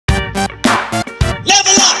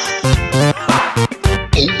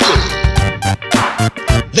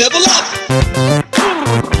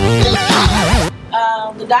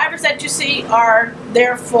are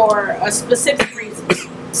there for specific reasons: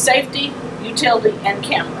 safety, utility, and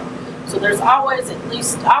camera. So there's always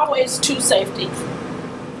always two safety.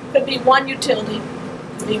 Could be one utility,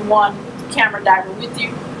 could be one camera diver with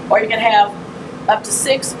you, or you can have up to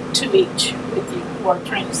 6, 2 each with you for a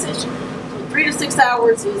training session. So 3 to 6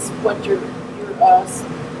 hours is what your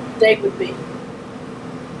day would be.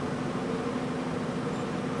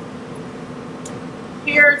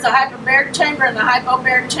 Here's the hyperbaric chamber and the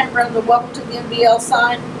hypobaric chamber and the welcome to the NBL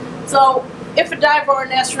sign. So if a diver or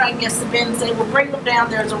an astronaut gets the bends, they will bring them down.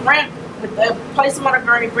 There's a ramp, they'll place them on a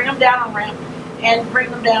gurney, bring them down on a ramp, and bring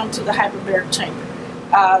them down to the hyperbaric chamber.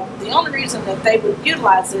 The only reason that they would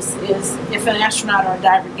utilize this is if an astronaut or a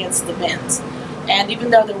diver gets the bends. And even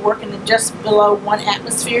though they're working at just below 1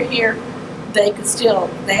 atmosphere here, they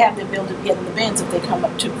have the ability to get in the bends if they come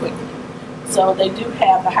up too quickly. So they do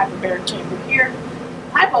have the hyperbaric chamber here.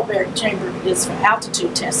 Hypobaric chamber is for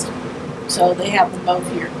altitude testing. So they have them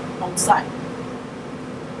both here on site.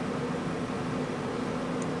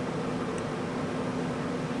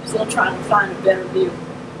 Still trying to find a better view.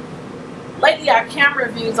 Lately our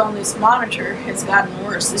camera views on this monitor has gotten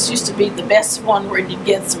worse. This used to be the best one where you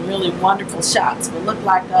get some really wonderful shots, but look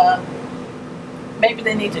like maybe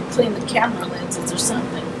they need to clean the camera lenses or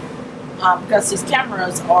something, because these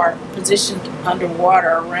cameras are positioned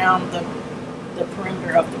underwater around the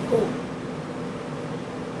perimeter of the pool.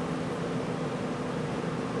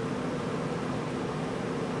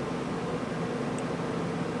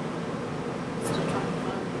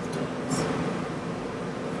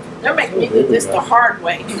 They're making me do this the hard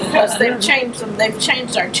way because they've changed them. They've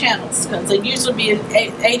changed our channels because they usually be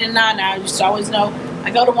 8 and 9 hours. You should always know.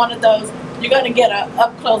 I go to one of those. You're going to get an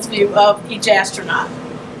up close view of each astronaut.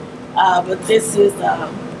 But this is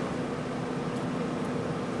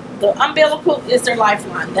the umbilical is their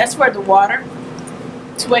lifeline. That's where the water,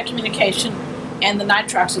 two-way communication, and the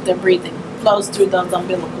nitrox that they're breathing flows through those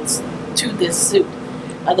umbilicals to this suit.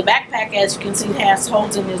 The backpack, as you can see, has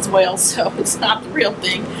holes in it as well, so it's not the real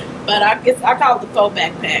thing. But I call it the faux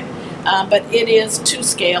backpack. But it is to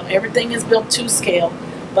scale. Everything is built to scale,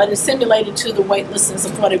 but it's simulated to the weightlessness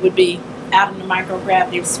of what it would be out in the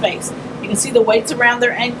microgravity of space. You can see the weights around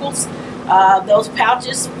their ankles. Those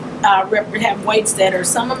pouches have weights that are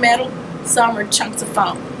some are metal, some are chunks of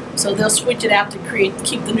foam. So they'll switch it out to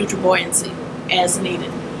keep the neutral buoyancy as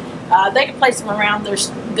needed. They can place them around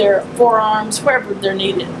their forearms, wherever they're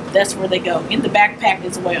needed. That's where they go, in the backpack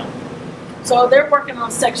as well. So they're working on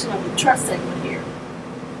a section of the truss segment here.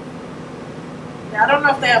 Now I don't know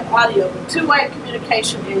if they have audio, but two-way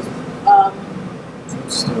communication is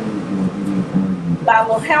by a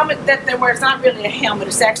little helmet that they wear. It's not really a helmet,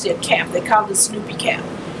 it's actually a cap. They call it a Snoopy cap.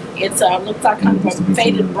 It looks like kind of a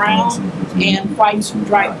faded brown and white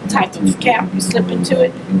stripe type of cap. You slip into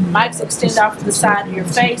it, mics extend off to the side of your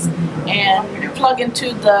face, and you plug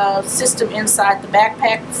into the system inside the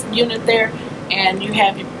backpack unit there, and you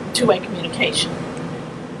have your two-way communication.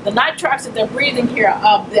 The nitrox that they're breathing here,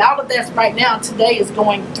 all of that right now today is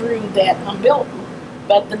going through that umbilical.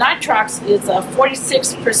 But the nitrox is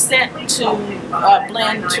 46% to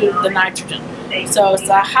blend to the nitrogen. So it's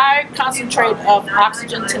a high concentrate of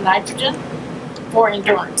oxygen to nitrogen for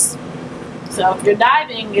endurance. So if you're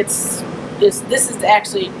diving, this is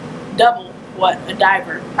actually double what a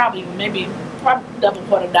diver, probably double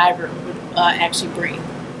what a diver would actually breathe.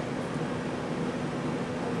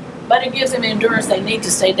 But it gives them the endurance they need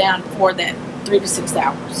to stay down for that 3 to 6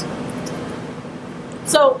 hours.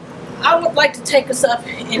 So I would like to take us up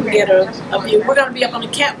and get a view. We're going to be up on the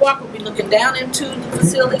catwalk. We'll be looking down into the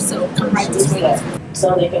facility, so come right this way.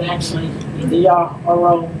 So they can actually either yaw or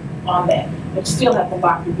roll on that. But you still have to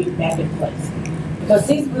lock your feet back in place. Because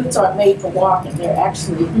these boots are made for walking. They're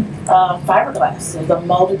actually fiberglass. They're the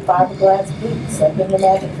molded fiberglass boots. So can you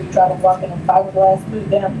imagine if you try to walk in a fiberglass boot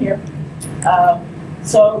down here?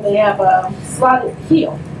 So they have a slotted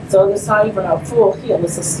heel. So it's not even a full heel.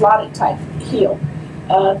 It's a slotted type heel.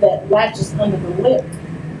 That latches under the lip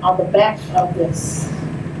on the back of this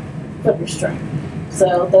flipper string.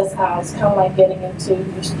 So that's how it's kind of like getting into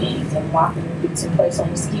your skis and locking your boots in place on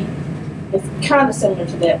the ski. It's kind of similar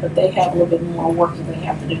to that, but they have a little bit more work that they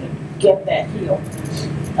have to do to get that heel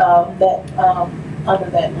under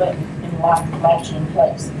that lip and latch in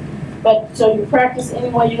place. But so you practice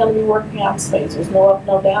anyway you're going to be working out in space. There's no up,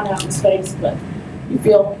 no down out in space, but you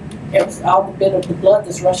feel all the bit of the blood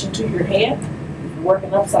that's rushing to your head.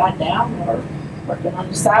 Working upside down or working on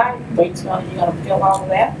the side, weights going, you're going to feel all of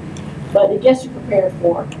that. But it gets you prepared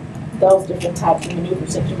for those different types of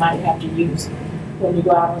maneuvers that you might have to use when you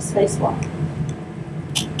go out on a spacewalk.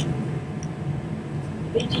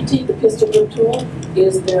 BGT, the pistol grip tool,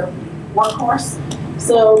 is their workhorse.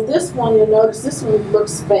 So this one, you'll notice this one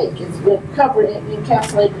looks fake. It's been covered in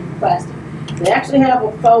encapsulated in plastic. They actually have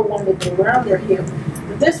a faux one that they wear on their hip,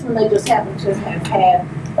 but this one they just happen to have had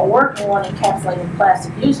a working one encapsulated in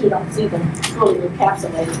plastic. Usually you don't see them fully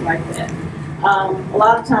encapsulated like that. A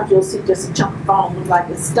lot of times you'll see just a chunk of foam look like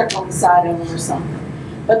it's stuck on the side of them or something.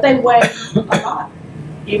 But they weigh a lot,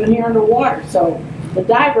 even here underwater. So the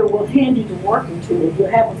diver will hand you the working tool.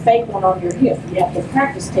 You'll have a fake one on your hip. You have to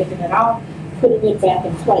practice taking it off, putting it back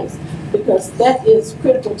in place, because that is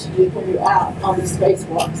critical to you when you're out on these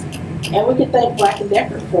spacewalks. And we can thank Black &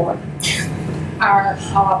 Decker for our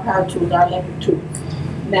power tools, our electric tools.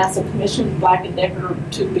 NASA commissioned Black & Decker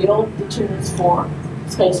to build the tools for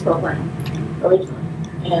space program originally.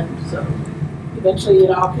 And so eventually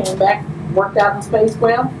it all came back, worked out in space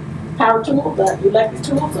well. Power tools, the electric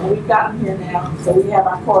tools, and we've got them here now. So we have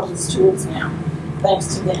our cordless tools now,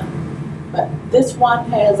 thanks to them. But this one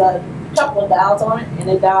has a couple of dials on it, and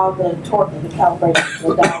they dial the torque and the calibration.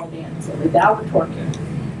 So they dial it in. So they dial the torque in,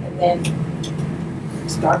 and then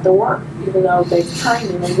start the work. Even though they've trained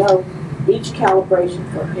and they know each calibration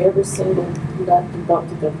for every single nut and bolt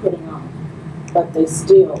that they're putting on, but they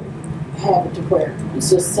still have it to where it's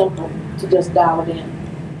just simple to just dial it in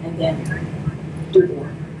and then do the work.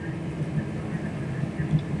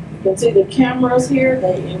 You can see the cameras here.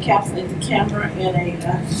 They encapsulate the camera in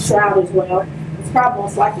a shroud as well. It's probably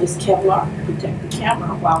most likely it's Kevlar to protect the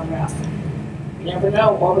camera while they're out there. You never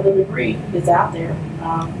know what orbital debris is out there.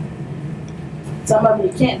 Some of them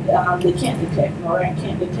you can't, they can't detect. NORAD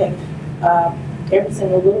can't detect every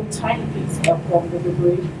single little tiny piece of orbital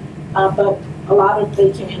debris, but a lot of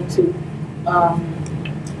they can too.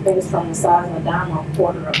 Things from the size of a dime or a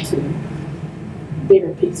quarter up to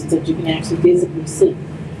bigger pieces that you can actually visibly see.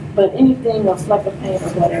 But anything, a fleck of paint or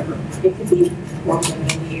whatever, it could be broken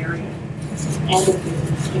in the area. And if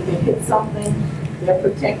it hits something, they're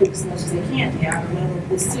protected as much as they can. The outer level of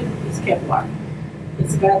this suit is Kevlar.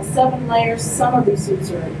 It's about 7 layers. Some of these suits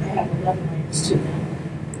have 11 layers to them.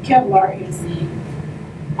 Kevlar is the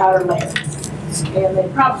outer layer. And they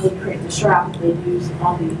probably create the shroud that they use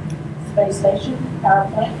on the space station power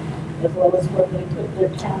plant, as well as where they put their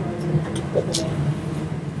cameras and equipment in.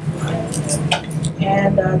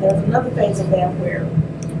 And there's another phase of that where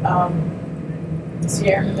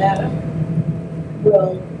Sierra Nevada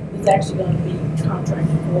is actually going to be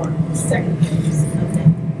contracted for the second phase of that.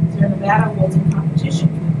 Sierra Nevada was in competition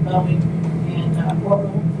with Boeing and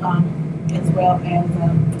Orbital, as well as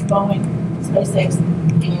Boeing, SpaceX,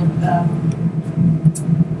 and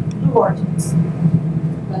Blue Origins.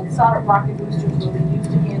 The solid rocket boosters will be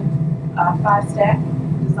used in 5-stack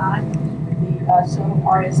design. The shuttle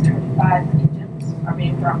RS-25 engines are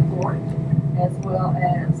being brought forward, as well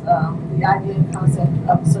as the idea and concept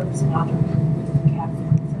of the surface module with the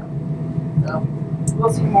capsule itself. So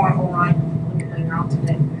we'll see more of Orion a little later on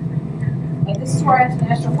today. And this is where I have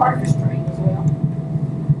National Partners train as well.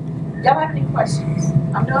 Y'all have any questions?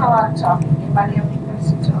 I'm doing a lot of talking. Anybody have any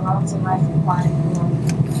questions? I'll also nice and quiet.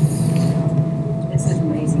 This is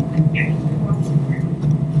amazing.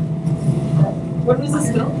 Where does this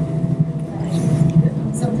go?